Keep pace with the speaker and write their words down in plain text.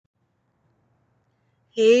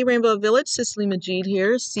Hey, Rainbow Village, Cicely Majid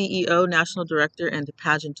here, CEO, National Director, and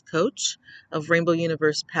Pageant Coach of Rainbow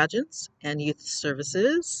Universe Pageants and Youth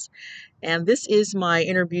Services. And this is my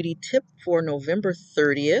inner beauty tip for November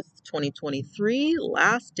 30th, 2023,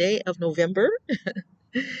 last day of November.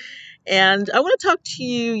 And I want to talk to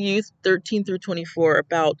you, youth 13 through 24,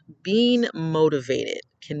 about being motivated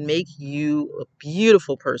can make you a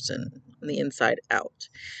beautiful person on the inside out.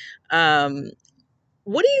 Um,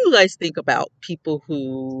 what do you guys think about people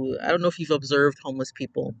who, I don't know if you've observed homeless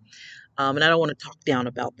people, and I don't want to talk down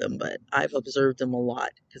about them, but I've observed them a lot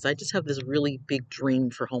because I just have this really big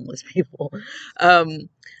dream for homeless people. Um,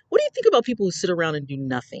 what do you think about people who sit around and do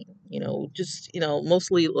nothing?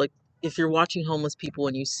 Mostly like if you're watching homeless people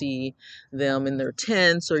and you see them in their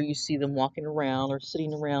tents or you see them walking around or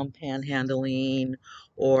sitting around panhandling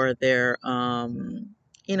or they're,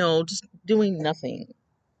 just doing nothing.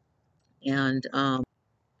 And,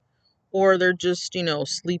 or they're just,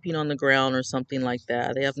 sleeping on the ground or something like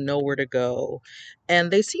that. They have nowhere to go.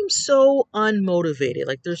 And they seem so unmotivated.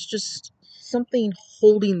 Like there's just something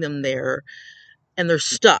holding them there and they're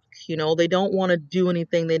stuck. They don't want to do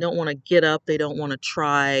anything. They don't want to get up. They don't want to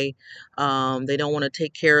try. They don't want to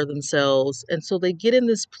take care of themselves. And so they get in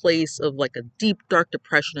this place of like a deep, dark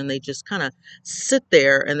depression and they just kind of sit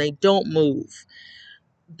there and they don't move.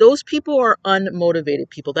 Those people are unmotivated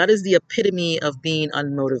people. That is the epitome of being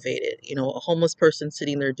unmotivated. A homeless person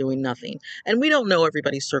sitting there doing nothing. And we don't know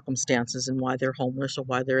everybody's circumstances and why they're homeless or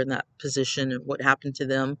why they're in that position and what happened to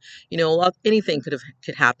them. Anything could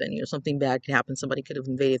happen. Something bad could happen. Somebody could have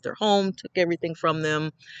invaded their home, took everything from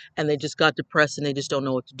them, and they just got depressed and they just don't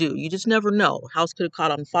know what to do. You just never know. House could have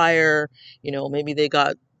caught on fire. Maybe they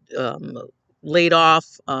got um, laid off.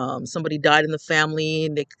 Somebody died in the family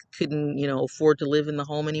and they couldn't, afford to live in the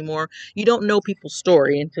home anymore. You don't know people's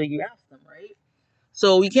story until you ask them, right?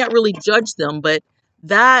 So you can't really judge them, but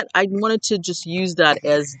that I wanted to just use that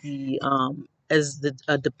as the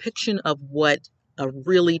a depiction of what a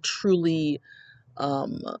really truly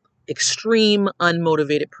um, extreme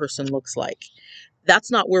unmotivated person looks like.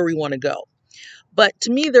 That's not where we want to go. But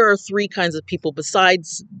to me, there are three kinds of people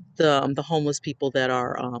besides the homeless people that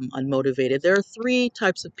are unmotivated. There are three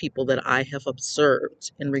types of people that I have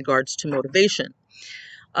observed in regards to motivation.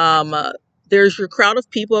 Um, uh, there's your crowd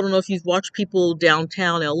of people. I don't know if you've watched people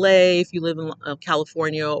downtown LA, if you live in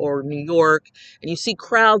California or New York, and you see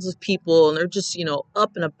crowds of people and they're just,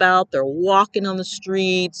 up and about. They're walking on the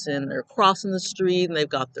streets and they're crossing the street and they've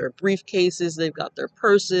got their briefcases, they've got their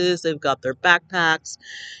purses, they've got their backpacks.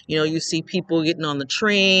 You see people getting on the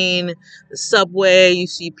train, the subway, you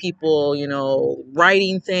see people,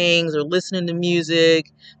 writing things or listening to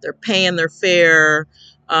music, they're paying their fare.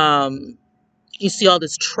 Um, you see all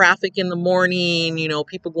this traffic in the morning,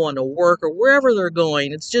 people going to work or wherever they're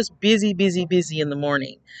going. It's just busy, busy, busy in the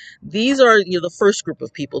morning. These are, the first group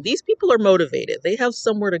of people. These people are motivated. They have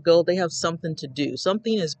somewhere to go. They have something to do.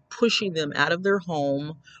 Something is pushing them out of their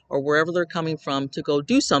home or wherever they're coming from to go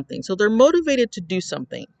do something. So they're motivated to do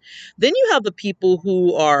something. Then you have the people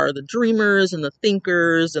who are the dreamers and the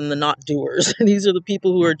thinkers and the not doers. And these are the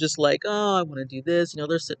people who are just like, oh, I want to do this.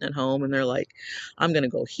 They're sitting at home and they're like, I'm going to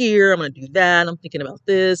go here, I'm going to do that, I'm thinking about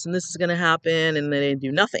this, and this is going to happen, and they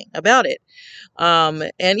do nothing about it.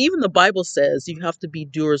 And even the Bible says you have to be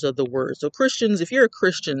doers of the word. So Christians, if you're a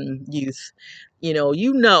Christian youth,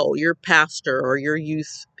 your pastor or your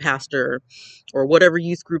youth pastor or whatever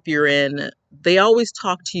youth group you're in, they always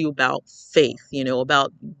talk to you about faith,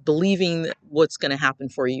 about believing what's going to happen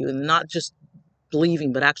for you and not just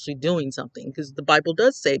believing but actually doing something, because the Bible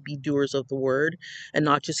does say be doers of the word and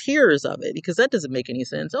not just hearers of it, because that doesn't make any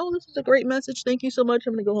sense. Oh, this is a great message, thank you so much,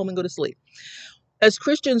 I'm going to go home and go to sleep. As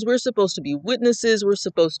Christians, we're supposed to be witnesses. We're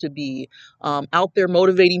supposed to be out there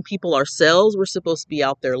motivating people ourselves. We're supposed to be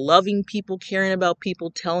out there loving people, caring about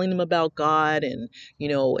people, telling them about God, and,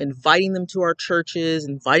 inviting them to our churches,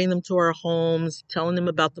 inviting them to our homes, telling them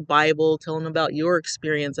about the Bible, telling them about your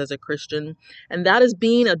experience as a Christian. And that is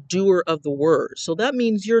being a doer of the word. So that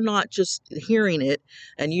means you're not just hearing it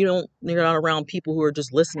and you're not around people who are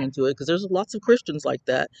just listening to it, because there's lots of Christians like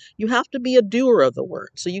that. You have to be a doer of the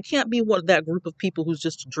word. So you can't be one of that group of people who's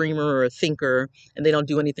just a dreamer or a thinker and they don't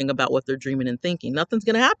do anything about what they're dreaming and thinking. Nothing's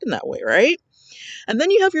going to happen that way, right? And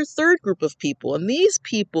then you have your third group of people. And these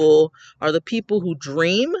people are the people who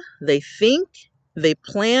dream, they think, they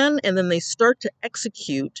plan, and then they start to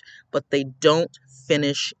execute, but they don't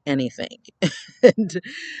finish anything. And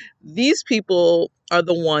these people are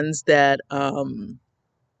the ones that, they're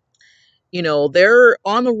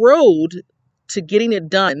on the road to getting it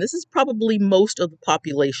done. And this is probably most of the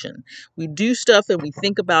population. We do stuff and we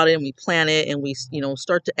think about it and we plan it and we,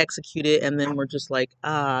 start to execute it. And then we're just like,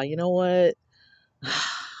 you know what?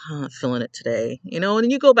 I'm not feeling it today, and then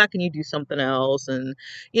you go back and you do something else. And,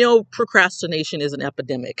 procrastination is an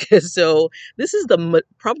epidemic. So this is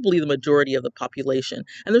probably the majority of the population.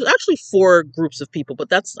 And there's actually 4 groups of people,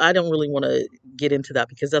 but I don't really want to get into that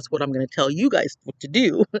because that's what I'm going to tell you guys what to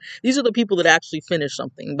do. These are the people that actually finish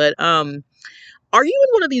something. But, are you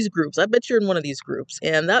in one of these groups? I bet you're in one of these groups.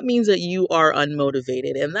 And that means that you are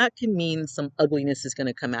unmotivated. And that can mean some ugliness is going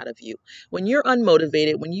to come out of you. When you're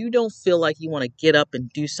unmotivated, when you don't feel like you want to get up and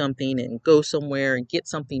do something and go somewhere and get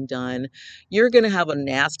something done, you're going to have a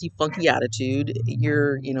nasty, funky attitude.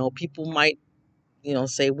 People might,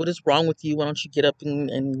 say, what is wrong with you? Why don't you get up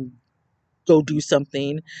and go do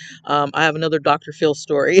something? I have another Dr. Phil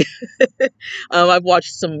story. I've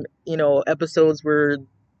watched some, episodes where,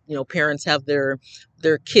 parents have their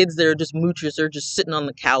kids that are just moochers. They're just sitting on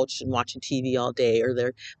the couch and watching TV all day, or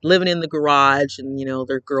they're living in the garage and,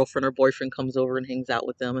 their girlfriend or boyfriend comes over and hangs out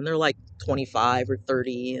with them. And they're like 25 or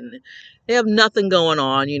 30 and they have nothing going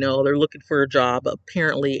on. They're looking for a job,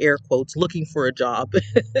 apparently, air quotes, looking for a job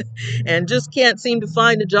and just can't seem to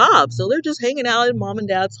find a job. So they're just hanging out at mom and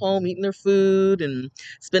dad's home, eating their food and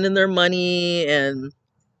spending their money, and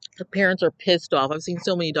the parents are pissed off. I've seen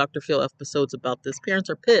so many Dr. Phil episodes about this.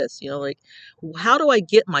 Parents are pissed, like, how do I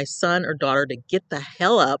get my son or daughter to get the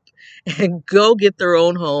hell up and go get their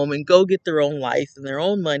own home and go get their own life and their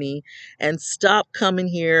own money and stop coming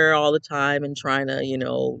here all the time and trying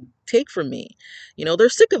to, take from me. They're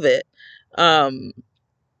sick of it.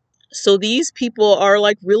 So these people are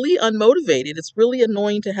like really unmotivated. It's really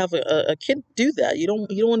annoying to have a kid do that. You don't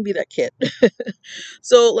want to be that kid.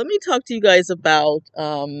 So let me talk to you guys about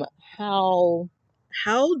how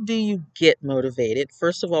do you get motivated.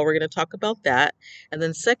 First of all, we're going to talk about that, and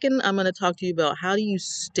then second, I'm going to talk to you about how do you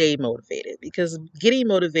stay motivated, because getting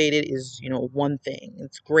motivated is one thing.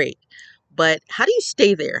 It's great, but how do you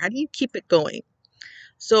stay there? How do you keep it going?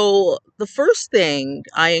 So the first thing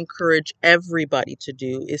I encourage everybody to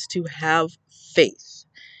do is to have faith.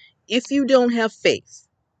 If you don't have faith,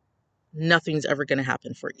 nothing's ever going to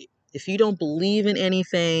happen for you. If you don't believe in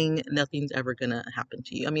anything, nothing's ever going to happen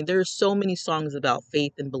to you. I mean, there's so many songs about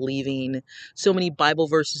faith and believing, so many Bible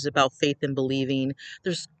verses about faith and believing.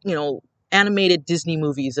 There's, animated Disney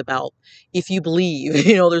movies about if you believe.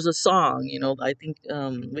 There's a song, I think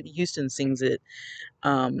Whitney Houston sings it,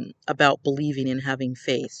 about believing and having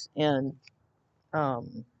faith. And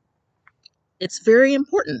it's very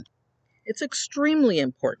important. It's extremely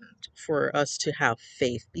important for us to have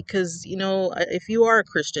faith because, if you are a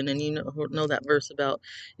Christian and you know that verse about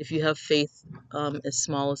if you have faith as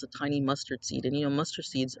small as a tiny mustard seed, and, mustard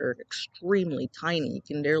seeds are extremely tiny. You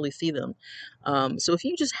can barely see them. So if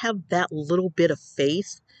you just have that little bit of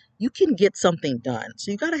faith, you can get something done.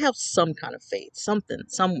 So you got to have some kind of faith, something,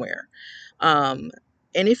 somewhere. Um,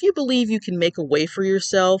 and if you believe you can make a way for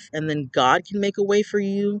yourself and then God can make a way for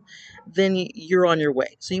you, then you're on your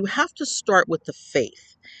way. So you have to start with the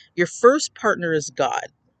faith. Your first partner is God.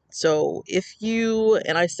 So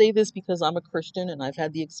and I say this because I'm a Christian and I've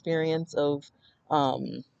had the experience of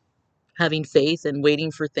um, having faith and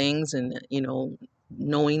waiting for things and,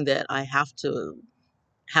 knowing that I have to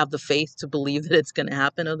have the faith to believe that it's going to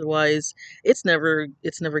happen. Otherwise, it's never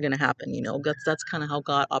going to happen. That's kind of how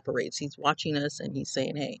God operates. He's watching us and he's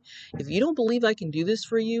saying, hey, if you don't believe I can do this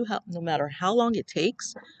for you, no matter how long it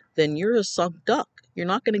takes, then you're a sunk duck. You're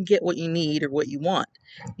not going to get what you need or what you want.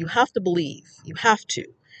 You have to believe. You have to.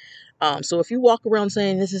 So if you walk around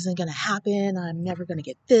saying this isn't going to happen, I'm never going to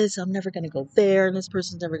get this, I'm never going to go there, and this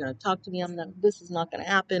person's never going to talk to me, this is not going to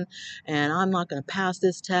happen, and I'm not going to pass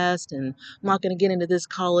this test, and I'm not going to get into this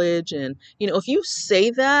college, and if you say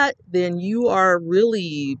that, then you are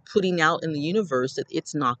really putting out in the universe that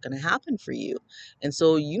it's not going to happen for you, and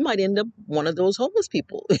so you might end up one of those homeless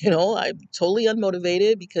people. I'm totally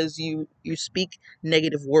unmotivated because you speak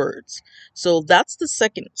negative words. So that's the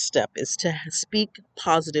second step, is to speak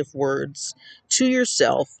positive words to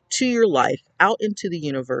yourself, to your life, out into the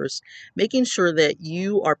universe, making sure that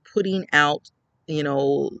you are putting out,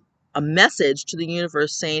 a message to the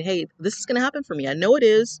universe saying, hey, this is going to happen for me. I know it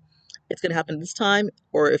is. It's going to happen this time.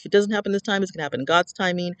 Or if it doesn't happen this time, it's going to happen in God's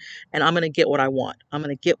timing. And I'm going to get what I want. I'm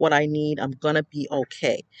going to get what I need. I'm going to be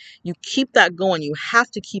okay. You keep that going. You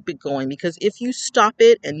have to keep it going, because if you stop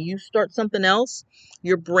it and you start something else,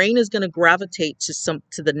 your brain is going to gravitate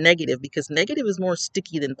to the negative, because negative is more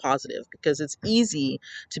sticky than positive, because it's easy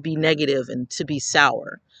to be negative and to be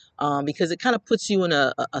sour. because it kind of puts you in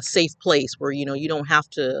a safe place where, you don't have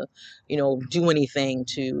to, do anything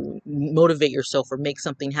to motivate yourself or make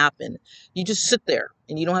something happen. You just sit there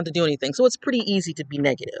and you don't have to do anything. So it's pretty easy to be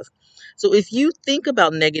negative. So if you think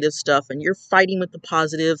about negative stuff and you're fighting with the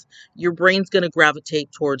positive, your brain's going to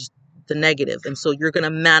gravitate towards the negative, and so you're going to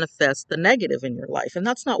manifest the negative in your life, and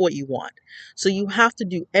that's not what you want. So you have to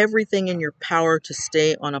do everything in your power to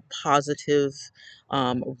stay on a positive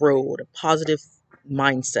road, a positive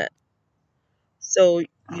mindset. So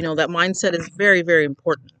that mindset is very, very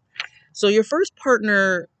important. So your first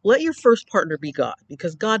partner, let your first partner be God,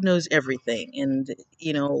 because God knows everything. And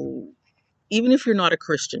even if you're not a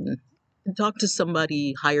Christian, talk to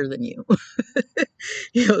somebody higher than you.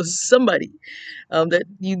 Somebody that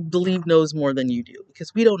you believe knows more than you do,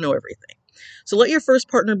 because we don't know everything. So let your first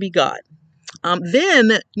partner be God.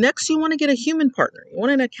 Then next, you want to get a human partner. You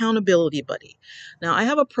want an accountability buddy. Now, I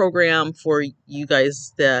have a program for you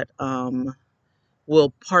guys that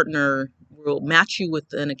will match you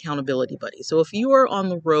with an accountability buddy. So if you are on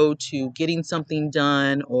the road to getting something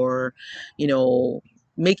done, or,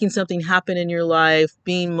 making something happen in your life,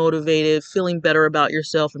 being motivated, feeling better about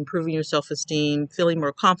yourself, improving your self-esteem, feeling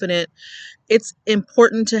more confident, it's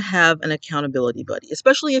important to have an accountability buddy,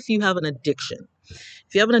 especially if you have an addiction.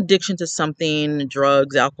 If you have an addiction to something,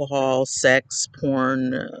 drugs, alcohol, sex,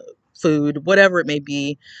 porn, food, whatever it may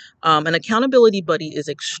be, an accountability buddy is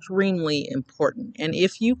extremely important. And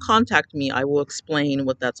if you contact me, I will explain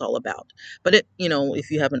what that's all about. But if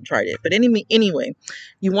you haven't tried it. But anyway,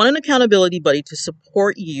 you want an accountability buddy to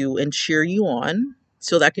support you and cheer you on.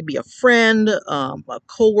 So that could be a friend, a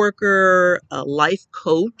coworker, a life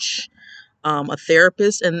coach, a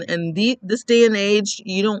therapist. And this day and age,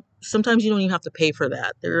 sometimes you don't even have to pay for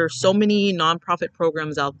that. There are so many nonprofit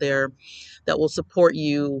programs out there that will support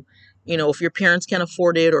you. If your parents can't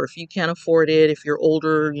afford it, or if you can't afford it, if you're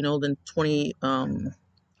older, than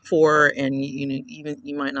 24, and even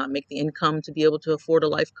you might not make the income to be able to afford a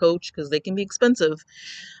life coach, because they can be expensive.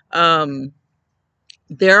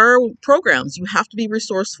 There are programs. You have to be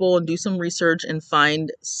resourceful and do some research and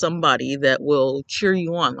find somebody that will cheer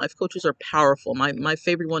you on. Life coaches are powerful. My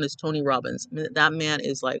favorite one is Tony Robbins. I mean, that man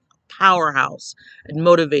is like a powerhouse at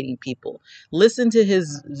motivating people. Listen to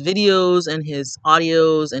his videos and his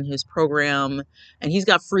audios and his program, and he's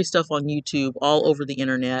got free stuff on YouTube all over the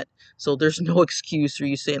internet. So there's no excuse for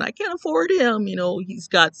you saying, I can't afford him. He's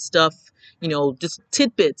got stuff, just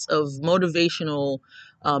tidbits of motivational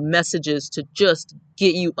messages to just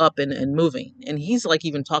get you up and moving. And he's like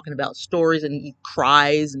even talking about stories, and he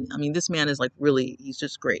cries. And I mean, this man is like he's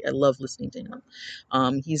just great. I love listening to him.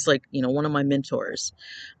 He's like, one of my mentors.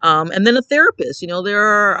 And then a therapist. There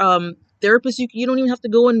are therapists, you don't even have to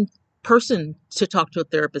go in person to talk to a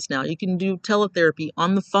therapist now. You can do teletherapy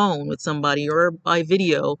on the phone with somebody, or by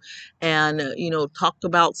video, and talk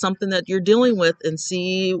about something that you're dealing with and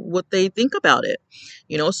see what they think about it.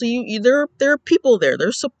 So there are people there,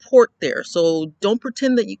 there's support there. So don't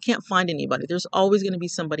pretend that you can't find anybody. There's always going to be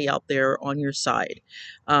somebody out there on your side.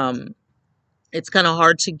 It's kind of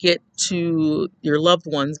hard to get to your loved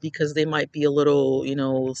ones, because they might be a little,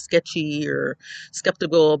 sketchy or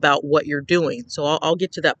skeptical about what you're doing. So I'll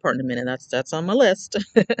get to that part in a minute. That's on my list.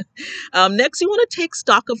 Next, you want to take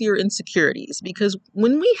stock of your insecurities, because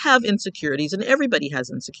when we have insecurities, and everybody has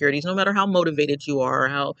insecurities, no matter how motivated you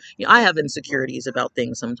are, I have insecurities about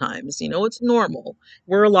things sometimes. It's normal.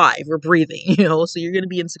 We're alive. We're breathing. So you're going to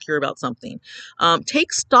be insecure about something.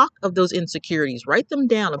 Take stock of those insecurities. Write them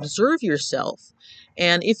down. Observe yourself.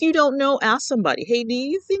 And if you don't know, ask somebody, hey, do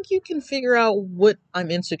you think you can figure out what I'm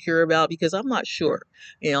insecure about? Because I'm not sure.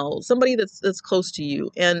 Somebody that's close to you,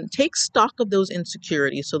 and take stock of those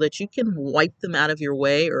insecurities so that you can wipe them out of your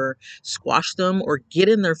way, or squash them, or get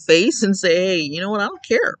in their face and say, hey, you know what? I don't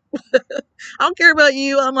care. I don't care about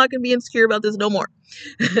you. I'm not going to be insecure about this no more.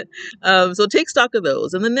 So take stock of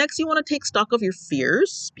those. And the next, you want to take stock of your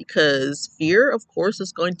fears, because fear, of course,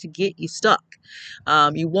 is going to get you stuck.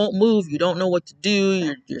 You won't move. You don't know what to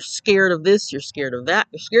do. You're scared of this. You're scared of that.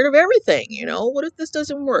 You're scared of everything. What if this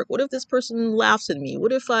doesn't work? What if this person laughs at me?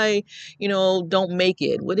 What if I, don't make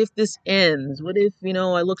it? What if this ends? What if,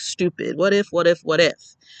 I look stupid? What if?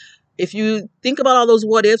 If you think about all those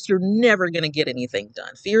what ifs, you're never going to get anything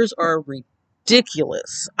done. Fears are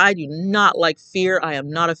ridiculous. I do not like fear. I am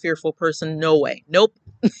not a fearful person. No way. Nope.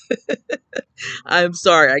 I'm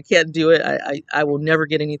sorry. I can't do it. I will never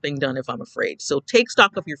get anything done if I'm afraid. So take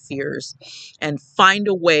stock of your fears and find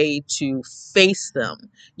a way to face them.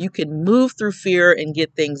 You can move through fear and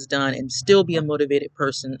get things done and still be a motivated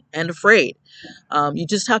person and afraid. You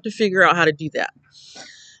just have to figure out how to do that.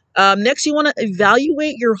 Next, you want to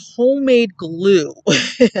evaluate your homemade glue.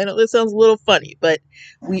 I know this sounds a little funny, but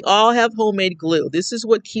we all have homemade glue. This is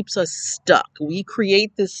what keeps us stuck. We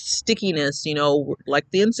create this stickiness,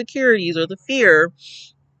 like the insecurities or the fear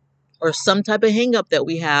or some type of hang up that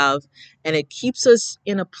we have, and it keeps us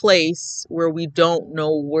in a place where we don't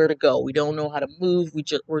know where to go. We don't know how to move.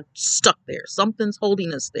 We're stuck there. Something's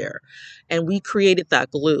holding us there, and we created that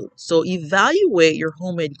glue. So evaluate your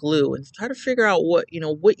homemade glue and try to figure out what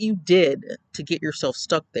you did to get yourself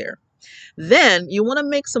stuck there. Then you want to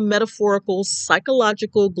make some metaphorical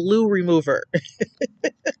psychological glue remover.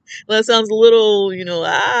 That sounds a little,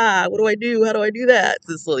 what do I do? How do I do that,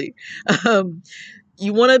 Cicely? Um,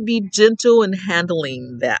 you want to be gentle in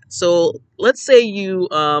handling that. So let's say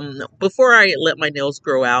before I let my nails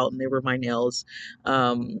grow out, and they were my nails,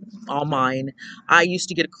 all mine, I used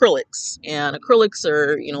to get acrylics. And acrylics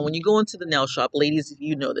are, when you go into the nail shop, ladies,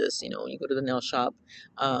 you know this, when you go to the nail shop,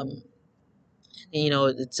 um,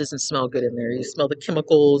 it doesn't smell good in there. You smell the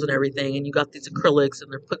chemicals and everything, and you got these acrylics,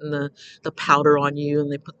 and they're putting the powder on you,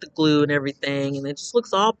 and they put the glue and everything, and it just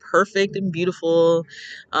looks all perfect and beautiful,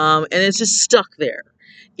 and it's just stuck there.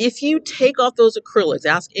 If you take off those acrylics,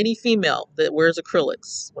 ask any female that wears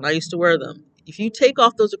acrylics. When I used to wear them, if you take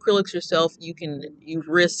off those acrylics yourself, you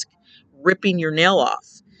risk ripping your nail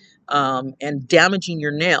off, and damaging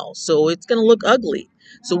your nail, so it's going to look ugly.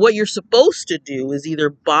 So what you're supposed to do is either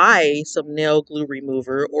buy some nail glue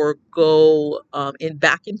remover or go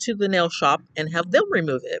back into the nail shop and have them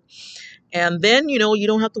remove it. And then, you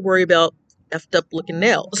don't have to worry about effed up looking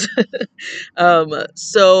nails.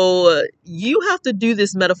 So you have to do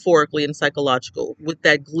this metaphorically and psychological with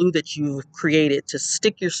that glue that you've created to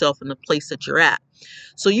stick yourself in the place that you're at.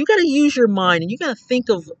 So you got to use your mind and you got to think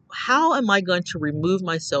of, how am I going to remove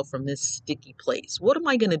myself from this sticky place? What am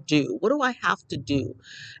I going to do? What do I have to do?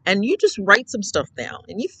 And you just write some stuff down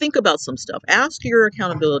and you think about some stuff. Ask your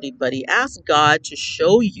accountability buddy. Ask God to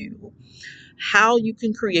show you how you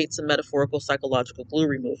can create some metaphorical psychological glue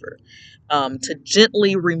remover, to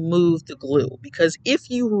gently remove the glue. Because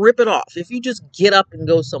if you rip it off, if you just get up and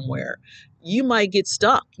go somewhere, you might get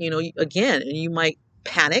stuck, again, and you might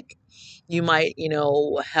panic. You might,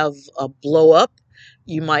 have a blow up.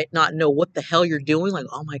 You might not know what the hell you're doing. Like,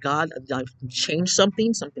 oh my God, I've changed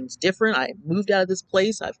something. Something's different. I moved out of this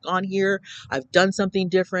place. I've gone here. I've done something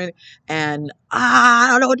different. And I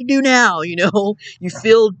don't know what to do now. You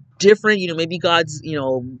feel different. Maybe God's,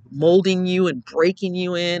 molding you and breaking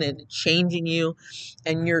you in and changing you.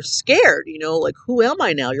 And you're scared, like, who am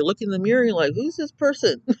I now? You're looking in the mirror. You're like, who's this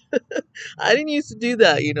person? I didn't used to do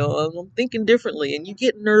that. I'm thinking differently, and you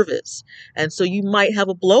get nervous. And so you might have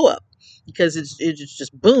a blow up because it's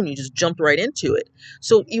just boom, you just jumped right into it.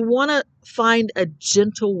 So you want to find a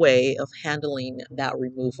gentle way of handling that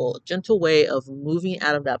removal, a gentle way of moving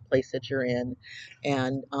out of that place that you're in,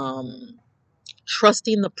 and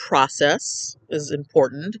trusting the process is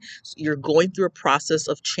important. So you're going through a process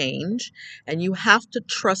of change, and you have to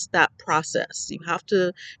trust that process. You have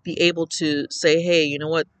to be able to say, hey, you know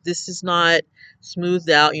what, this is not smoothed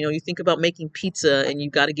out. You think about making pizza, and you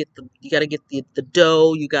got to get the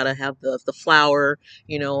dough, you got to have the flour,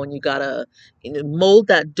 and you got to mold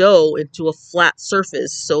that dough into a flat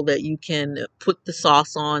surface so that you can put the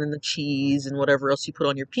sauce on and the cheese and whatever else you put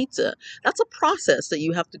on your pizza. That's a process that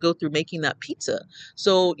you have to go through making that pizza.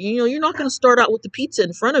 So, you're not going to start out with the pizza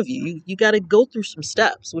in front of you. You got to go through some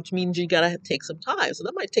steps, which means you got to take some time. So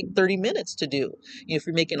that might take 30 minutes to do, if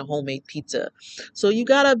you're making a homemade pizza. So you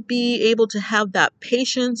got to be able to have that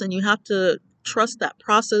patience, and you have to trust that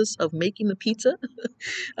process of making the pizza.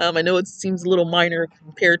 I know it seems a little minor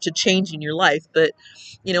compared to changing your life, but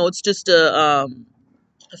it's just a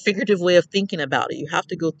figurative way of thinking about it. You have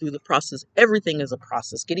to go through the process. Everything is a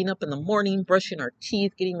process. Getting up in the morning, brushing our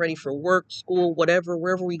teeth, getting ready for work, school, whatever,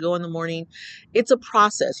 wherever we go in the morning. It's a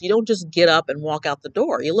process. You don't just get up and walk out the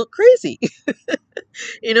door. You look crazy.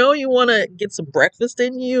 You want to get some breakfast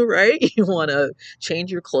in you, right? You want to change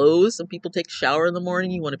your clothes. Some people take a shower in the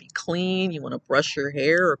morning. You want to be clean. You want to brush your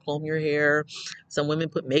hair or comb your hair. Some women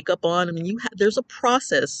put makeup on. I mean, there's a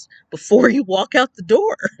process before you walk out the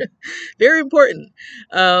door. Very important.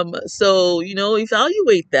 So,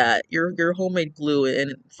 evaluate that, your homemade glue,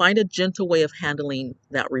 and find a gentle way of handling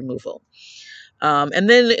that removal. And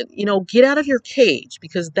then, get out of your cage,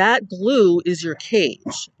 because that glue is your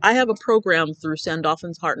cage. I have a program through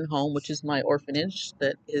Sandolphin's Heart and Home, which is my orphanage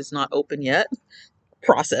that is not open yet.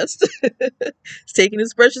 processed. It's taking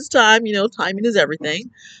his precious time. Timing is everything.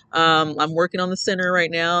 I'm working on the center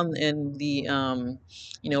right now and the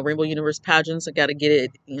Rainbow Universe pageants. I got to get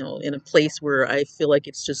it in a place where I feel like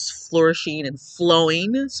it's just flourishing and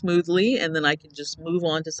flowing smoothly, and then I can just move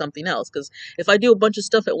on to something else. Because if I do a bunch of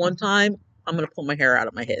stuff at one time, I'm going to pull my hair out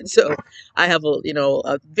of my head. So I have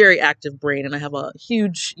a very active brain, and I have a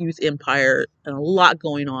huge youth empire and a lot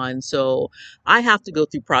going on. So I have to go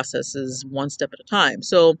through processes one step at a time.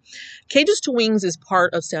 So Cages to Wings is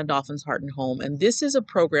part of Sandoffin's Heart and Home, and this is a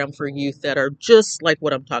program for youth that are just like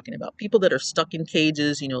what I'm talking about. People that are stuck in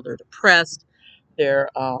cages, they're depressed, they're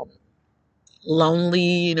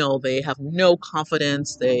lonely, they have no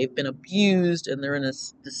confidence, they've been abused, and they're in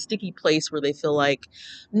this sticky place where they feel like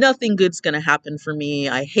nothing good's going to happen for me.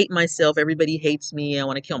 I hate myself. Everybody hates me. I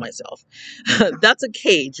want to kill myself. That's a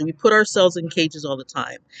cage. We put ourselves in cages all the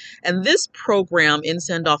time. And this program in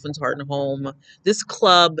Sandoffin's Heart and Home, this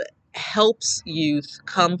club helps youth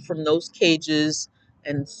come from those cages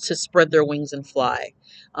and to spread their wings and fly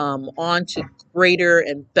on to greater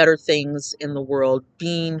and better things in the world,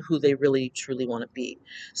 being who they really truly want to be.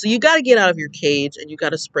 So you got to get out of your cage and you got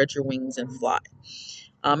to spread your wings and fly.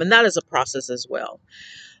 And that is a process as well.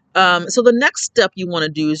 So the next step you want to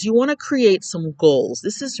do is you want to create some goals.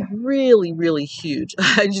 This is really, really huge.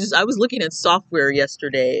 I was looking at software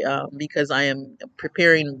yesterday because I am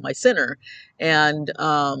preparing my center, and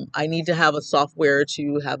I need to have a software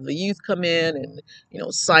to have the youth come in and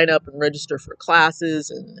sign up and register for classes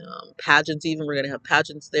and pageants. Even we're going to have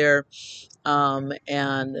pageants there.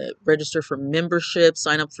 And register for membership,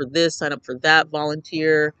 sign up for this, sign up for that,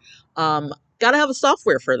 volunteer. Got to have a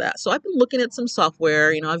software for that. So I've been looking at some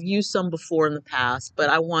software. I've used some before in the past, but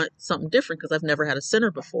I want something different because I've never had a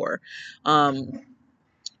center before. And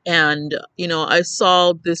I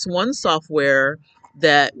saw this one software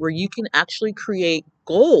where you can actually create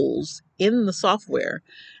goals in the software.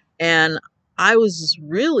 And I was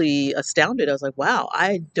really astounded. I was like, wow,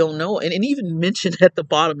 I don't know. And it even mentioned at the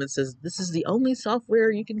bottom, it says, this is the only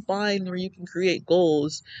software you can find where you can create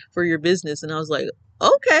goals for your business. And I was like,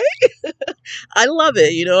 okay, I love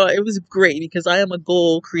it. It was great because I am a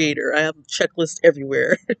goal creator. I have a checklist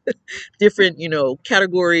everywhere, different,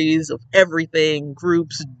 categories of everything,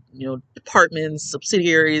 groups, departments,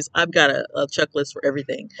 subsidiaries. I've got a checklist for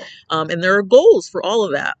everything. And there are goals for all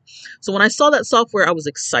of that. So when I saw that software, I was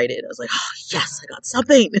excited. I was like, oh, yes, I got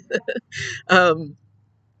something.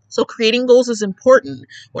 So creating goals is important.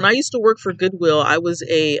 When I used to work for Goodwill, I was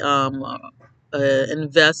a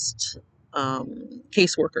invest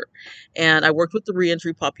caseworker, and I worked with the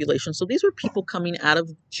reentry population. So these were people coming out of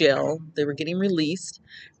jail; they were getting released,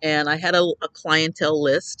 and I had a clientele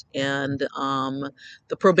list. And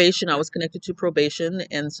the probation, I was connected to probation,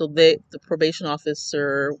 and so the probation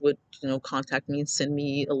officer would contact me and send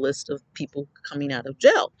me a list of people coming out of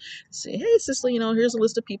jail. Say, hey, Cicely, here's a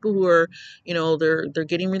list of people who are they're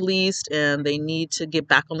getting released and they need to get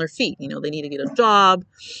back on their feet. They need to get a job,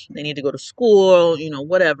 they need to go to school,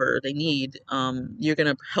 whatever they need. You're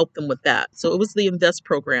going to help them with that. So it was the Invest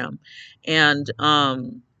program. And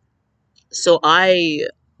so I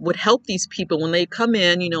would help these people when they come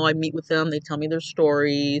in. I meet with them, they tell me their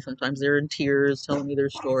story. Sometimes they're in tears telling me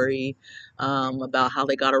their story about how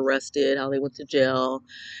they got arrested, how they went to jail.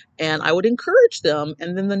 And I would encourage them.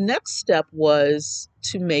 And then the next step was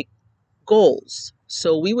to make goals.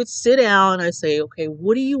 So we would sit down and I say, okay,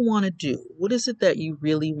 what do you want to do? What is it that you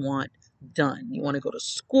really want done? You want to go to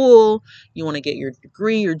school? You want to get your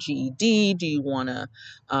degree, your GED? Do you want to,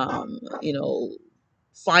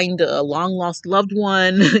 find a long lost loved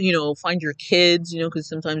one? Find your kids, because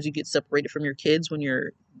sometimes you get separated from your kids when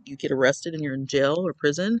you get arrested and you're in jail or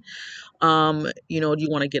prison. Do you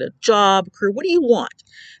want to get a job, career? What do you want?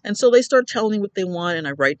 And so they start telling me what they want, and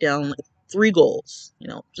I write down 3 goals.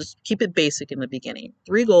 Just keep it basic in the beginning.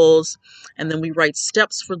 3 goals, and then we write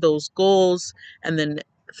steps for those goals. And then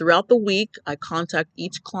throughout the week, I contact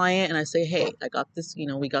each client and I say, hey, I got this,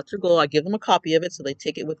 we got your goal. I give them a copy of it so they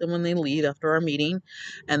take it with them when they leave after our meeting.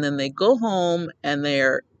 And then they go home and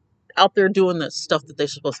they're out there doing the stuff that they're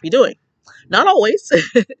supposed to be doing. Not always.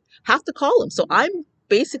 Have to call them. So I'm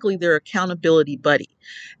basically their accountability buddy.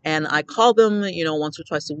 And I call them, once or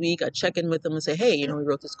twice a week. I check in with them and say, hey, we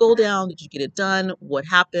wrote this goal down. Did you get it done? What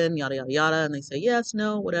happened? Yada, yada, yada. And they say, yes,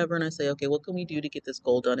 no, whatever. And I say, okay, what can we do to get this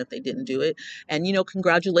goal done if they didn't do it? And,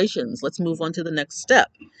 congratulations. Let's move on to the next step.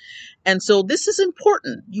 And so this is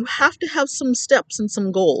important. You have to have some steps and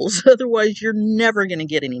some goals. Otherwise, you're never going to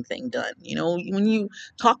get anything done. When you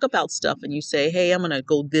talk about stuff and you say, hey, I'm going to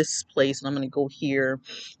go this place and I'm going to go here,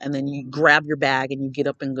 and then you grab your bag and you get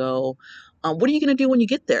up and go. What are you going to do when you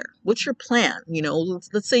get there? What's your plan?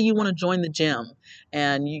 Let's say you want to join the gym,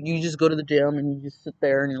 and you just go to the gym and you just sit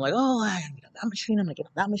there and you're like, oh, I'm going to get on that machine, I'm going to get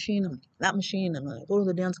on that machine, I'm going to get on that machine, I'm going to go to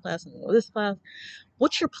the dance class, I'm going to go to this class.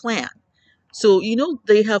 What's your plan? So,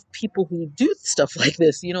 they have people who do stuff like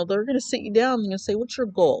this. They're going to sit you down and they're going to say, what's your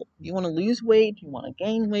goal? Do you want to lose weight? Do you want to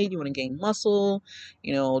gain weight? Do you want to gain muscle? Do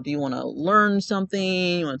you want to learn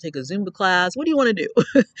something? You want to take a Zumba class? What do you want to do?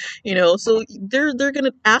 So they're going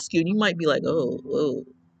to ask you, and you might be like,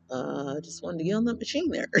 I just wanted to get on that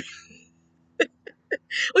machine there,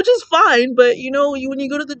 which is fine. But, when you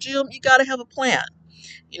go to the gym, you got to have a plan.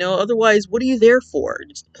 Otherwise, what are you there for?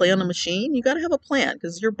 Just play on a machine? You got to have a plan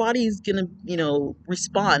because your body's going to,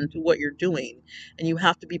 respond to what you're doing, and you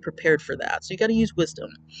have to be prepared for that. So you got to use wisdom.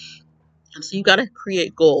 And so you got to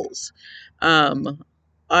create goals.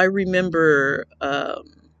 I remember,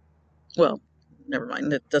 well, never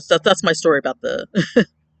mind. That's my story about the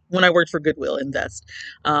when I worked for Goodwill Invest.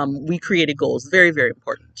 We created goals. Very, very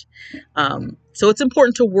important. So it's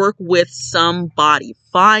important to work with somebody.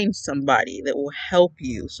 Find somebody that will help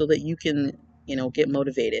you so that you can, get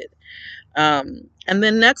motivated. And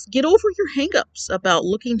then next, get over your hangups about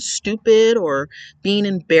looking stupid or being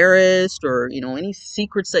embarrassed or, any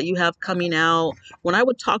secrets that you have coming out. When I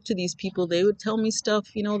would talk to these people, they would tell me stuff,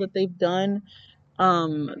 that they've done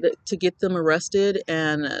to get them arrested,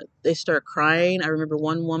 and they start crying. I remember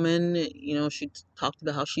one woman, she talked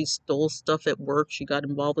about how she stole stuff at work. She got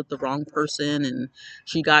involved with the wrong person and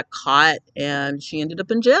she got caught and she ended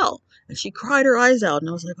up in jail, and she cried her eyes out, and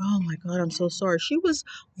I was like, oh my God, I'm so sorry. She was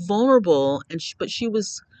vulnerable, but she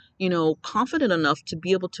was confident enough to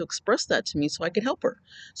be able to express that to me so I could help her.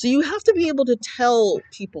 So you have to be able to tell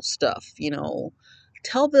people stuff,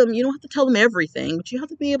 tell them. You don't have to tell them everything, but you have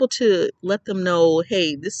to be able to let them know,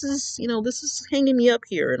 hey, this is hanging me up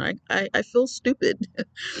here, and I feel stupid.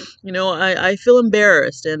 I feel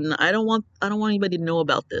embarrassed, and I don't want anybody to know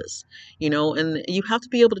about this. And you have to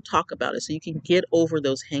be able to talk about it so you can get over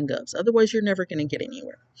those hangups. Otherwise, you're never going to get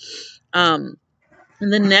anywhere. And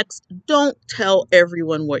then next, don't tell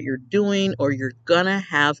everyone what you're doing, or you're gonna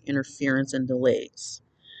have interference and delays.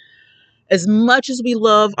 As much as we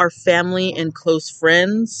love our family and close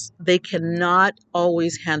friends, they cannot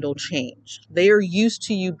always handle change. They are used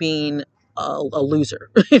to you being a loser.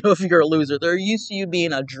 If you're a loser, they're used to you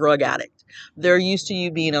being a drug addict. They're used to you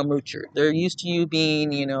being a moocher. They're used to you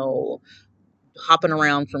being, hopping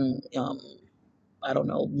around from I don't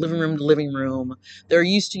know, living room to living room. They're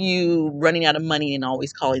used to you running out of money and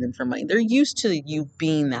always calling them for money. They're used to you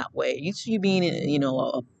being that way. Used to you being,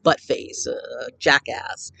 a butt face, a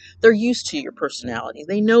jackass. They're used to your personality.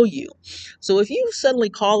 They know you. So if you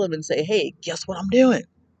suddenly call them and say, "Hey, guess what I'm doing?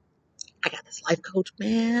 I got this life coach,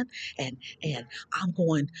 man, and I'm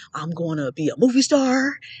going to be a movie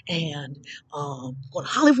star, and going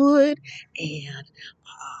to Hollywood, and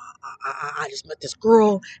I just met this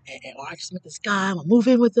girl, or I just met this guy. I'm gonna move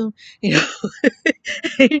in with him." You know,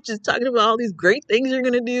 you're just talking about all these great things you're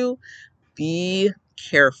gonna do. Be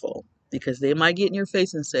careful, because they might get in your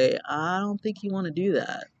face and say, "I don't think you want to do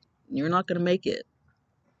that. You're not gonna make it.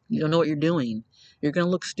 You don't know what you're doing. You're gonna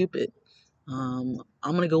look stupid. I'm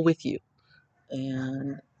gonna go with you.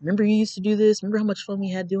 And remember, you used to do this. Remember how much fun we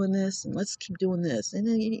had doing this, and let's keep doing this. And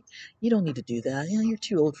then you don't need to do that. You're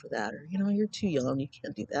too old for that, or you're too young. You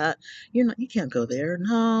can't do that. You can't go there.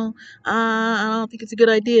 No, I don't think it's a good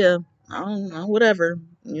idea. I don't know, whatever.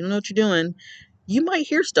 You don't know what you're doing. You might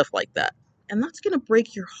hear stuff like that, and that's gonna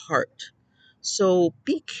break your heart. So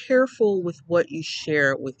be careful with what you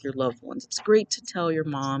share with your loved ones. It's great to tell your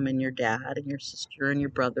mom and your dad and your sister and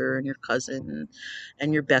your brother and your cousin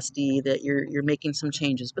and your bestie that you're making some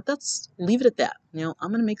changes. But that's leave it at that.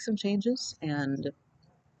 I'm gonna make some changes, and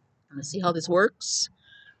I'm gonna see how this works,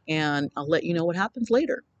 and I'll let you know what happens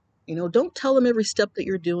later. Don't tell them every step that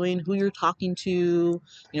you're doing, who you're talking to,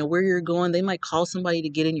 where you're going. They might call somebody to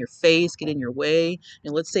get in your face, get in your way.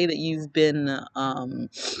 Let's say that you've been, I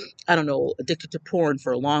don't know, addicted to porn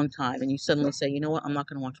for a long time, and you suddenly say, you know what, I'm not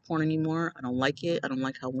going to watch porn anymore. I don't like it. I don't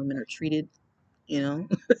like how women are treated. You know,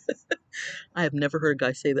 I have never heard a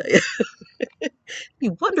guy say that yet. It'd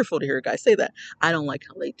be wonderful to hear a guy say that. I don't like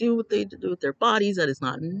how they do what they do with their bodies. That is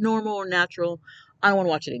not normal or natural. I don't want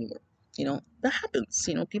to watch it anymore. That happens.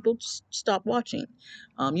 People just stop watching.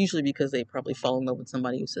 Usually because they probably fall in love with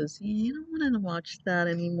somebody who says, yeah, you don't want to watch that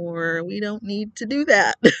anymore. We don't need to do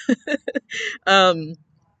that. um,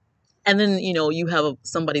 and then, you have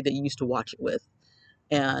somebody that you used to watch it with,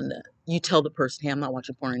 and you tell the person, hey, I'm not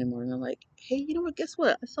watching porn anymore. And they're like, hey, you know what? Guess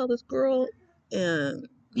what? I saw this girl, and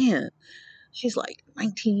man, she's like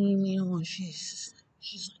 19, and she's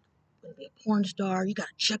like going to be a porn star. You got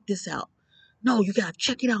to check this out. No, you gotta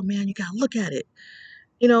check it out, man. You gotta look at it.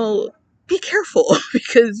 You know, be careful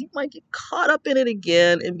because you might get caught up in it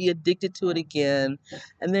again and be addicted to it again.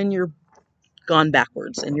 And then you're gone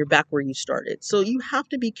backwards and you're back where you started. So you have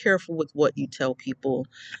to be careful with what you tell people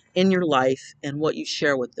in your life and what you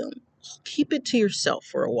share with them. Keep it to yourself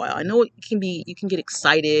for a while. I know it can be, you can get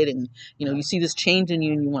excited and you see this change in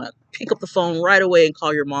you and you want to pick up the phone right away and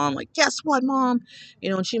call your mom, like, guess what, mom?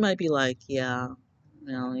 And she might be like, yeah,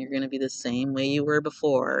 you're going to be the same way you were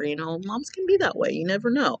before. Moms can be that way. You never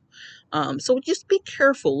know. So just be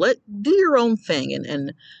careful. Do your own thing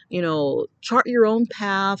and chart your own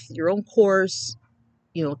path, your own course,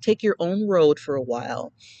 take your own road for a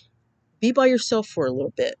while. Be by yourself for a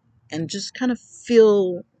little bit and just kind of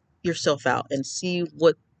feel yourself out and see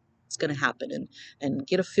what's going to happen and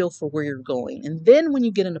get a feel for where you're going. And then when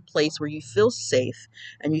you get in a place where you feel safe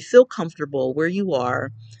and you feel comfortable where you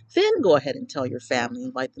are, then go ahead and tell your family,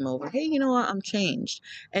 invite them over. Hey, I'm changed.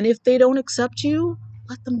 And if they don't accept you,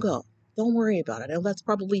 let them go. Don't worry about it. I know that's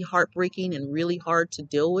probably heartbreaking and really hard to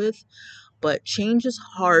deal with, but change is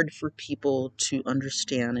hard for people to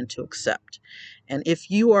understand and to accept. And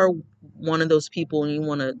if you are one of those people and you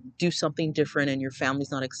want to do something different and your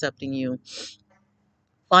family's not accepting you,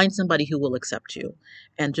 find somebody who will accept you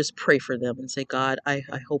and just pray for them and say, God, I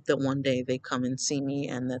hope that one day they come and see me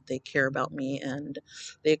and that they care about me and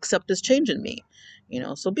they accept this change in me.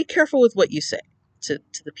 So be careful with what you say to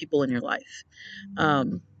the people in your life.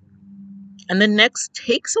 And then next,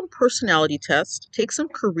 take some personality tests, take some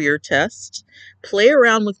career tests, play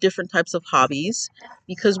around with different types of hobbies,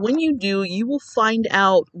 because when you do, you will find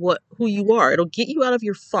out who you are. It'll get you out of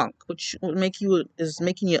your funk, which will is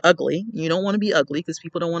making you ugly. You don't want to be ugly because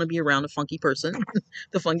people don't want to be around a funky person,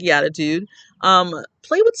 the funky attitude.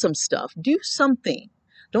 Play with some stuff. Do something.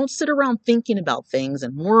 Don't sit around thinking about things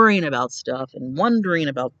and worrying about stuff and wondering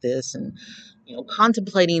about this and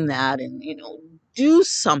contemplating that and do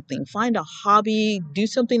something. Find a hobby, do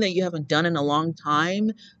something that you haven't done in a long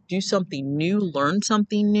time, do something new, learn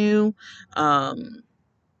something new. Um,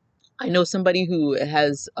 I know somebody who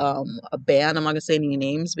has a band. I'm not gonna say any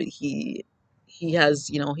names, but he has,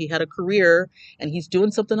 he had a career and he's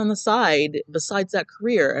doing something on the side besides that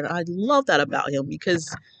career, and I love that about him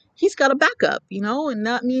because he's got a backup, and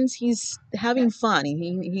that means he's having fun.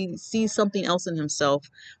 He sees something else in himself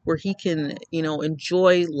where he can,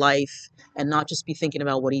 enjoy life and not just be thinking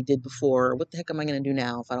about what he did before. What the heck am I going to do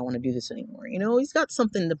now if I don't want to do this anymore? He's got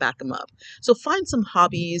something to back him up. So find some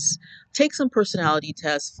hobbies, take some personality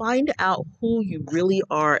tests, find out who you really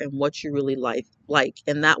are and what you really like,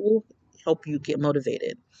 and that will help you get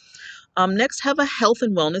motivated. Next, have a health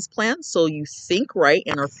and wellness plan so you think right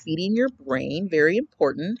and are feeding your brain. Very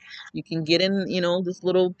important. You can get in, this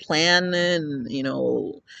little plan and,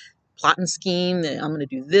 plot and scheme that I'm going to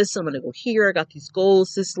do this, I'm going to go here, I got these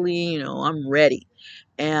goals, Cicely, I'm ready.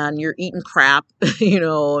 And you're eating crap, and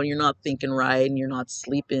you're not thinking right, and you're not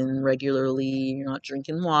sleeping regularly, you're not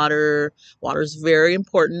drinking water. Water is very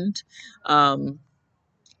important. And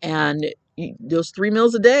those 3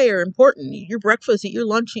 meals a day are important. Eat your breakfast, eat your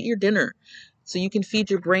lunch, eat your dinner. So you can feed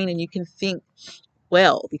your brain and you can think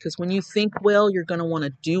well, because when you think well, you're going to want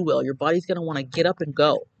to do well. Your body's going to want to get up and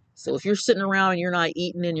go. So if you're sitting around and you're not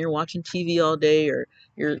eating and you're watching TV all day, or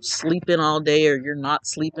you're sleeping all day, or you're not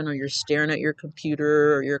sleeping, or you're staring at your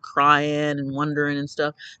computer, or you're crying and wondering and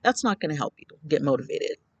stuff, that's not going to help you get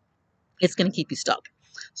motivated. It's going to keep you stuck.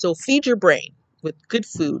 So feed your brain with good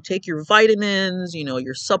food. Take your vitamins,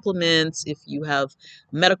 your supplements. If you have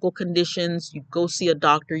medical conditions, you go see a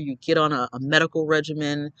doctor, you get on a medical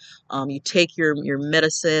regimen, you take your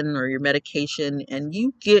medicine or your medication, and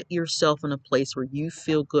you get yourself in a place where you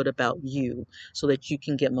feel good about you so that you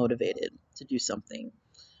can get motivated to do something.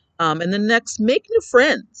 And then next, make new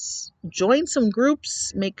friends. Join some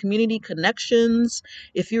groups, make community connections.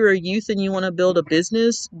 If you're a youth and you want to build a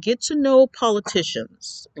business, get to know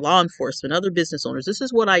politicians, law enforcement, other business owners. This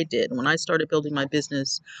is what I did when I started building my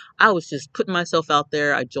business. I was just putting myself out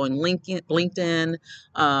there. I joined LinkedIn.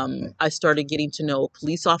 I started getting to know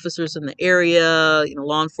police officers in the area,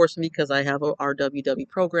 law enforcement, because I have a RWW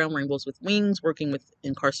program, Rainbows with Wings, working with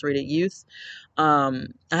incarcerated youth. I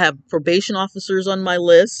have probation officers on my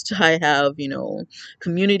list. I have,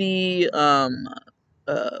 community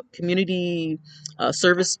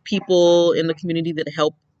service people in the community that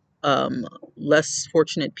help less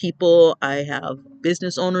fortunate people. I have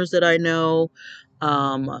business owners that I know.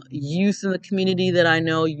 youth in the community that I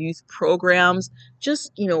know, youth programs.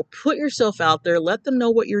 Just, put yourself out there, let them know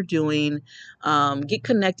what you're doing, get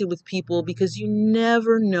connected with people because you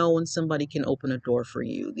never know when somebody can open a door for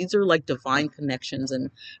you. These are like divine connections.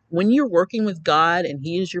 And when you're working with God and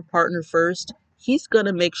He is your partner first, He's going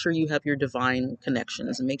to make sure you have your divine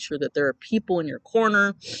connections and make sure that there are people in your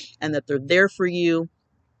corner and that they're there for you.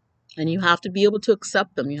 And you have to be able to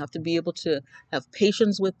accept them. You have to be able to have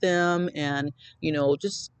patience with them and,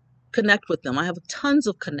 just connect with them. I have tons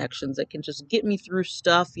of connections that can just get me through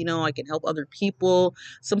stuff. I can help other people.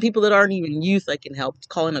 Some people that aren't even youth, I can help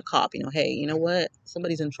calling a cop, hey, you know what?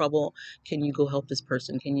 Somebody's in trouble. Can you go help this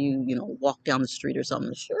person? Can you, walk down the street or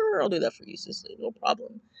something? Sure, I'll do that for you, sister. No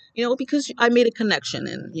problem. Because I made a connection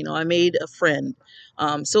and, I made a friend.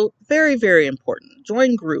 So very, very important.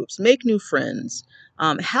 Join groups, make new friends,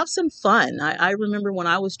 have some fun. I remember when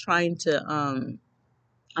I was trying to,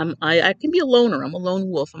 I can be a loner. I'm a lone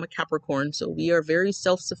wolf. I'm a Capricorn. So we are very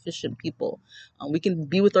self-sufficient people. We can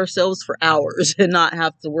be with ourselves for hours and not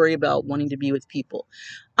have to worry about wanting to be with people.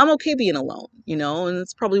 I'm okay being alone, and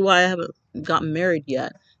that's probably why I haven't gotten married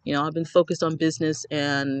yet. I've been focused on business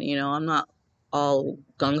and, I'm not all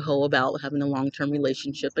gung-ho about having a long-term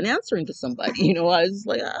relationship and answering to somebody. I was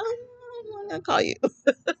like, I'm going to call you.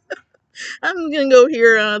 I'm gonna go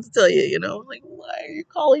here to tell you, like, why are you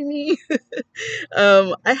calling me?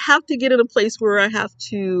 I have to get in a place where I have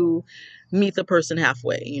to meet the person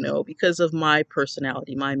halfway, because of my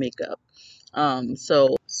personality, my makeup.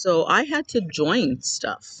 So I had to join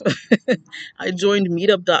stuff. I joined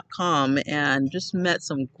meetup.com and just met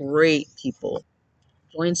some great people.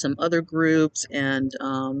 Joined some other groups and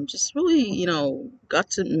just really, got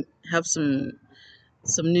to have some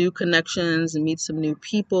new connections and meet some new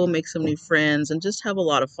people, make some new friends, and just have a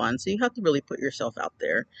lot of fun. So you have to really put yourself out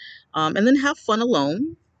there. And then have fun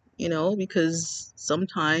alone, because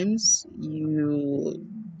sometimes you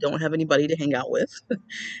don't have anybody to hang out with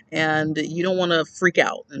and you don't want to freak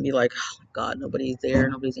out and be like, oh my God, nobody's there,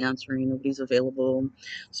 nobody's answering, nobody's available.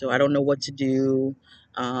 So I don't know what to do.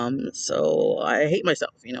 So I hate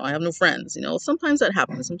myself, I have no friends, sometimes that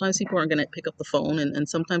happens. Sometimes people aren't going to pick up the phone and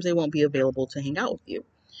sometimes they won't be available to hang out with you.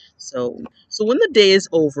 So when the day is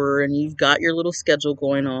over and you've got your little schedule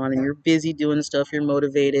going on and you're busy doing stuff, you're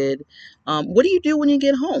motivated, what do you do when you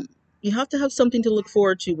get home? You have to have something to look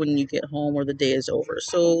forward to when you get home or the day is over.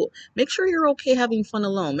 So make sure you're okay having fun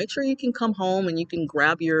alone. Make sure you can come home and you can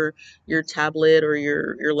grab your tablet or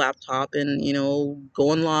your laptop and go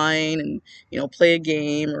online and play a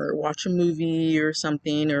game or watch a movie or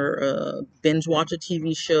something or binge watch a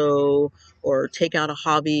TV show or take out a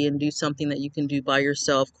hobby and do something that you can do by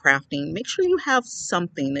yourself, crafting. Make sure you have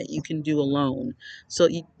something that you can do alone so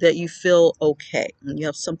that you feel okay and you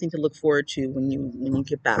have something to look forward to when you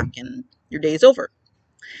get back and your day is over.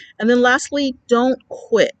 And then lastly, don't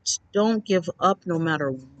quit. Don't give up no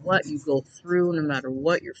matter what you go through, no matter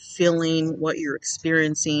what you're feeling, what you're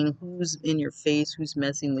experiencing, who's in your face, who's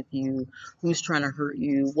messing with you, who's trying to hurt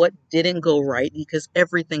you, what didn't go right, because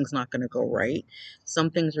everything's not going to go right.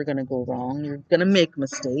 Some things are going to go wrong. You're going to make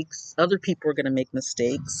mistakes. Other people are going to make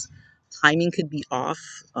mistakes. Timing could be off.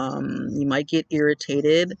 You might get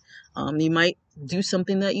irritated. You might do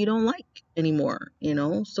something that you don't like anymore,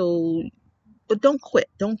 So but don't quit.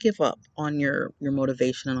 Don't give up on your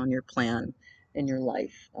motivation and on your plan in your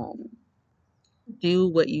life. Do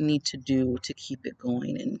what you need to do to keep it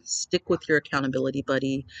going and stick with your accountability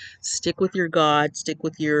buddy. Stick with your God. Stick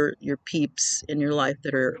with your peeps in your life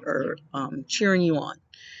that are cheering you on.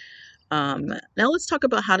 Now let's talk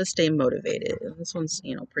about how to stay motivated. This one's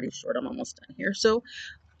pretty short. I'm almost done here. So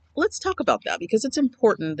let's talk about that because it's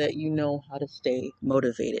important that you know how to stay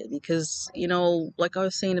motivated because like I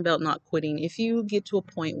was saying about not quitting, if you get to a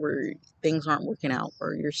point where things aren't working out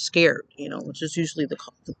or you're scared, which is usually the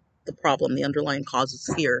problem, the underlying cause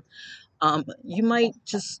is fear. You might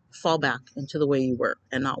just fall back into the way you were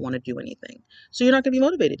and not want to do anything, so you're not going to be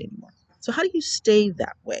motivated anymore. So how do you stay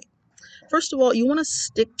that way? First of all, you want to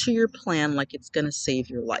stick to your plan like it's going to save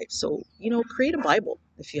your life. So create a Bible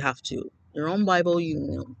if you have to, your own Bible.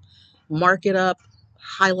 Mark it up,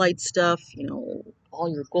 highlight stuff, all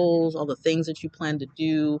your goals, all the things that you plan to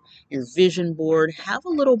do, your vision board. Have a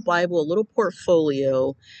little Bible, a little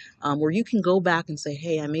portfolio where you can go back and say,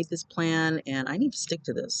 hey, I made this plan and I need to stick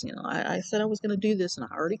to this. I said I was going to do this and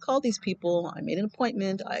I already called these people. I made an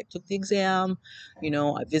appointment. I took the exam.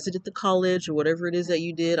 I visited the college or whatever it is that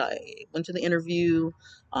you did. I went to the interview.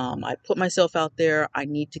 I put myself out there. I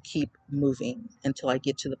need to keep moving until I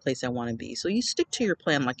get to the place I want to be. So you stick to your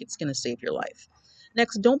plan like it's going to save your life.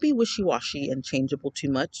 Next, don't be wishy-washy and changeable too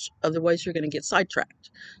much. Otherwise, you're going to get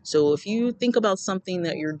sidetracked. So if you think about something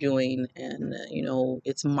that you're doing and,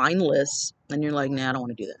 it's mindless and you're like, nah, I don't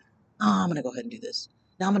want to do that. No, I'm going to go ahead and do this.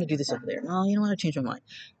 Now I'm going to do this over there. No, you know what? I changed my mind.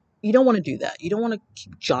 You don't want to do that. You don't want to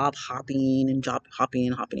keep job hopping and job hopping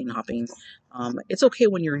and hopping and hopping. It's okay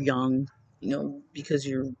when you're young, because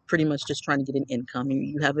you're pretty much just trying to get an income.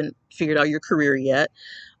 You haven't figured out your career yet.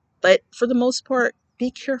 But for the most part, be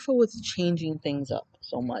careful with changing things up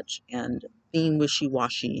so much and being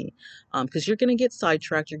wishy-washy, because you're going to get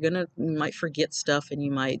sidetracked. You might forget stuff, and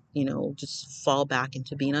you might, just fall back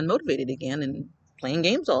into being unmotivated again and playing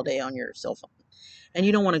games all day on your cell phone. And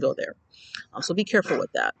you don't want to go there. So be careful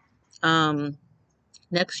with that. Um,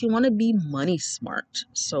 Next, you want to be money smart.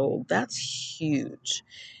 So that's huge.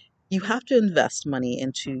 You have to invest money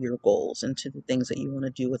into your goals, into the things that you want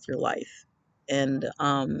to do with your life. And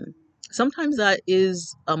sometimes that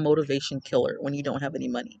is a motivation killer when you don't have any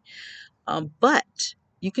money. But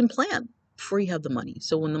you can plan before you have the money.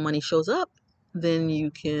 So when the money shows up, then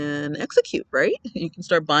you can execute, right? You can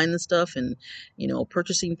start buying the stuff and,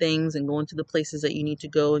 purchasing things and going to the places that you need to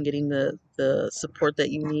go and getting the support that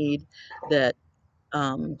you need that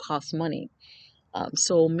costs money.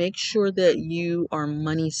 So make sure that you are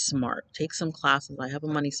money smart. Take some classes. I have a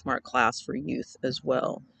money smart class for youth as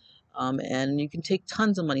well. And you can take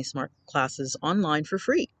tons of money smart classes online for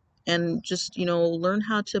free. And just, learn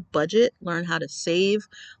how to budget, learn how to save,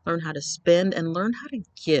 learn how to spend, and learn how to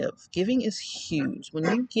give. Giving is huge. When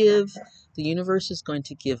you give, the universe is going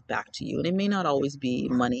to give back to you. And it may not always be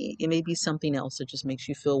money. It may be something else that just makes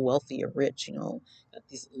you feel wealthy or rich,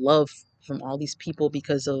 this love from all these people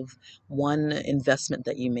because of one investment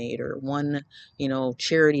that you made or one,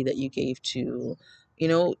 charity that you gave to, you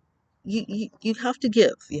know, you have to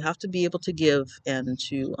give. You have to be able to give and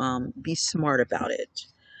to be smart about it.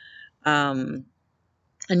 Um,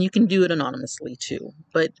 and you can do it anonymously too.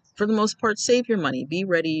 But for the most part, save your money. Be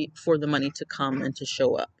ready for the money to come and to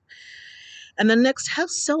show up. And then next, have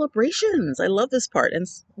celebrations. I love this part. And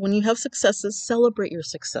when you have successes, celebrate your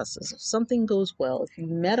successes. If something goes well, if you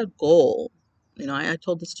met a goal, I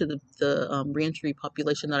told this to the reentry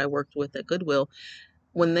population that I worked with at Goodwill.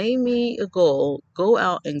 When they meet a goal, go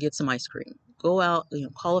out and get some ice cream. Go out,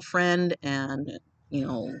 call a friend and, you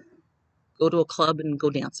know, go to a club and go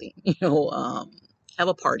dancing, have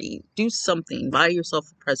a party, do something, buy yourself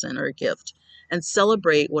a present or a gift, and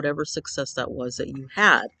celebrate whatever success that was that you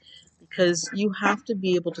had. Because you have to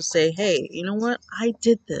be able to say, hey, you know what? I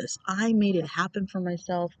did this. I made it happen for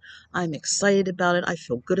myself. I'm excited about it. I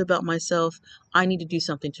feel good about myself. I need to do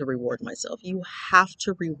something to reward myself. You have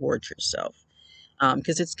to reward yourself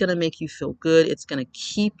because it's going to make you feel good. It's going to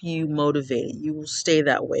keep you motivated. You will stay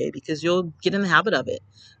that way because you'll get in the habit of it.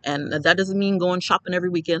 And that doesn't mean going shopping every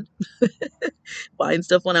weekend, buying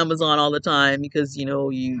stuff on Amazon all the time because, you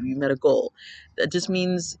met a goal. That just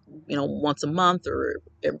means, once a month or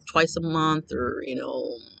twice a month or,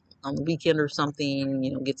 on the weekend or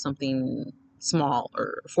something, get something small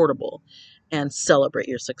or affordable and celebrate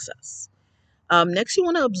your success. Next, you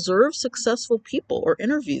want to observe successful people or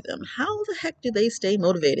interview them. How the heck do they stay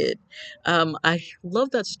motivated? I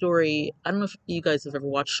love that story. I don't know if you guys have ever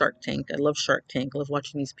watched Shark Tank. I love Shark Tank. I love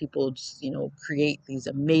watching these people just, create these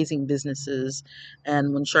amazing businesses.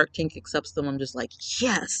 And when Shark Tank accepts them, I'm just like,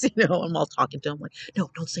 yes, I'm all talking to them like, no,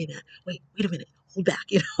 don't say that. Wait a minute. Hold back,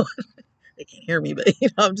 They can't hear me, but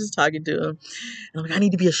I'm just talking to them. And I'm like, I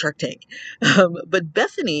need to be a Shark Tank. But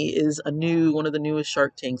Bethany is one of the newest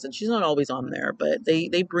Shark Tanks, and she's not always on there, but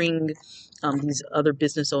they bring these other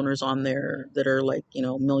business owners on there that are like,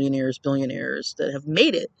 millionaires, billionaires that have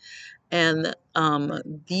made it. And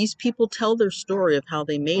these people tell their story of how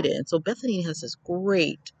they made it. And so Bethany has this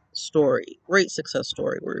great success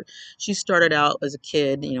story where she started out as a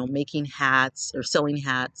kid, making hats or selling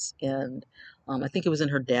hats. And I think it was in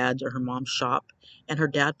her dad's or her mom's shop. And her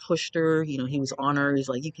dad pushed her, he was on her. He's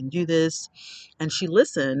like, you can do this. And she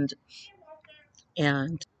listened.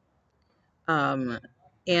 And um,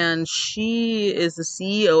 and she is the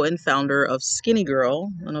CEO and founder of Skinny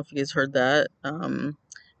Girl. I don't know if you guys heard that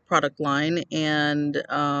product line. And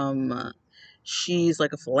she's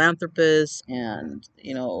like a philanthropist and,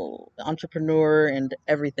 entrepreneur and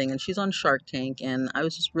everything. And she's on Shark Tank. And I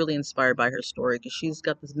was just really inspired by her story because she's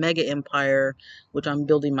got this mega empire, which I'm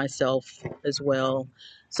building myself as well.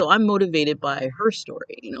 So I'm motivated by her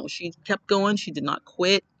story. She kept going. She did not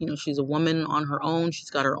quit. She's a woman on her own.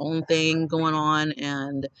 She's got her own thing going on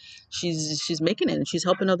and she's making it and she's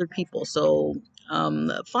helping other people. So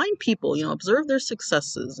Find people, observe their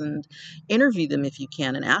successes and interview them if you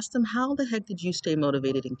can, and ask them, how the heck did you stay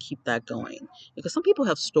motivated and keep that going? Because some people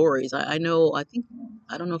have stories. I know,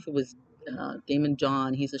 I don't know if it was Damon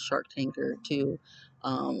John, he's a Shark Tanker too.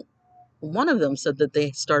 Um, One of them said that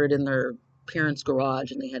they started in their parents'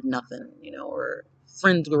 garage and they had nothing, or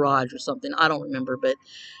friend's garage or something. I don't remember, but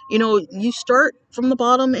you start from the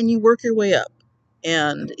bottom and you work your way up.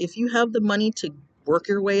 And if you have the money to work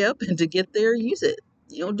your way up and to get there, use it.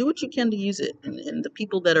 Do what you can to use it, and the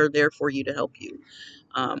people that are there for you to help you.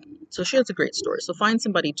 Um, so she has a great story. So find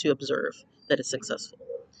somebody to observe that is successful.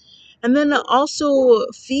 And then also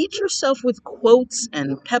feed yourself with quotes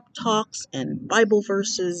and pep talks and Bible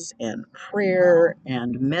verses and prayer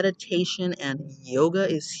and meditation, and yoga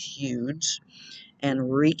is huge, and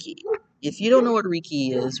Reiki. If you don't know what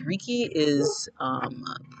Reiki is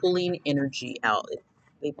pulling energy out.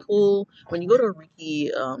 They pull, when you go to a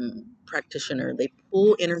Reiki practitioner, they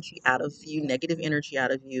pull energy out of you, negative energy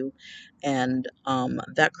out of you, and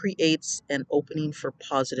that creates an opening for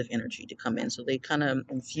positive energy to come in. So they kind of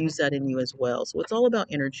infuse that in you as well. So it's all about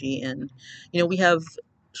energy. And, we have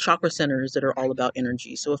chakra centers that are all about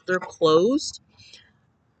energy. So if they're closed,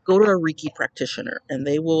 go to a Reiki practitioner and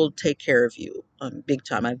they will take care of you big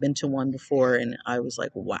time. I've been to one before and I was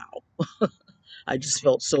like, wow, I just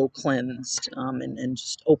felt so cleansed and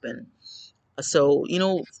just open. So,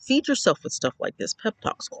 feed yourself with stuff like this, pep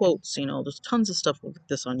talks, quotes, there's tons of stuff like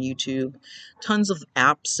this on YouTube, tons of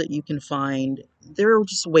apps that you can find. There are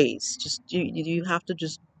just ways, just you have to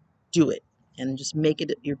just do it and just make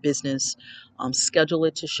it your business. Schedule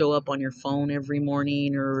it to show up on your phone every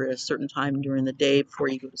morning or at a certain time during the day before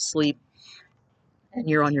you go to sleep, and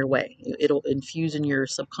you're on your way. It'll infuse in your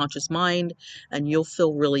subconscious mind and you'll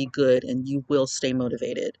feel really good and you will stay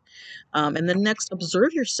motivated. And then next,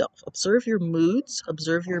 observe yourself, observe your moods,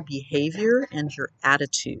 observe your behavior and your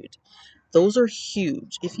attitude. Those are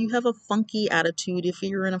huge. If you have a funky attitude, if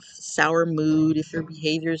you're in a sour mood, if your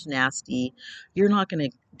behavior is nasty, you're not going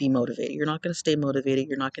to be motivated. You're not going to stay motivated.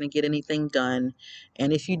 You're not going to get anything done.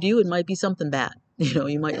 And if you do, it might be something bad.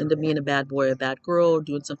 You might end up being a bad boy, a bad girl, or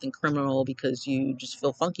doing something criminal because you just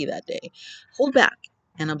feel funky that day. Hold back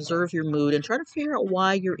and observe your mood and try to figure out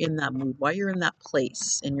why you're in that mood, why you're in that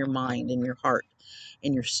place in your mind, in your heart,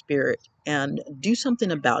 in your spirit, and do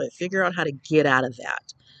something about it. Figure out how to get out of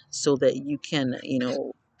that so that you can,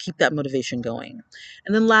 keep that motivation going.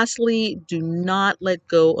 And then lastly, do not let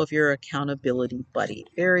go of your accountability buddy.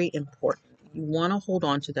 Very important. You want to hold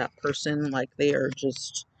on to that person like they are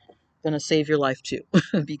just going to save your life too,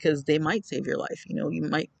 because they might save your life. You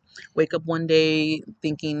might wake up one day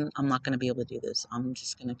thinking, I'm not going to be able to do this. I'm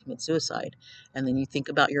just going to commit suicide. And then you think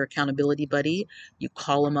about your accountability buddy, you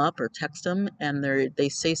call them up or text them, and they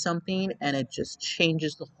say something, and it just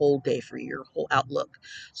changes the whole day for you, your whole outlook.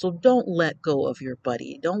 So don't let go of your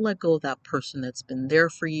buddy. Don't let go of that person that's been there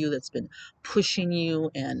for you, that's been pushing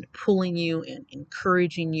you and pulling you and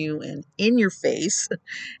encouraging you and in your face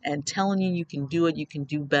and telling you can do it, you can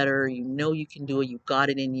do better, you can do it, you got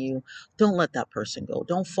it in you. Don't let that person go.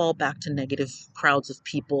 Don't fall back to negative crowds of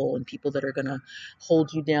people and people that are going to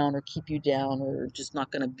hold you down or keep you down or just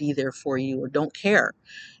not going to be there for you or don't care.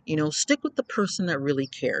 Stick with the person that really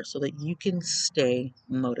cares so that you can stay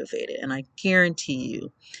motivated. And I guarantee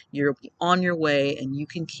you, you'll be on your way and you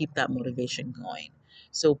can keep that motivation going.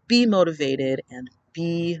 So be motivated and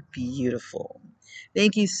be beautiful.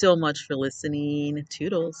 Thank you so much for listening.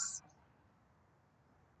 Toodles.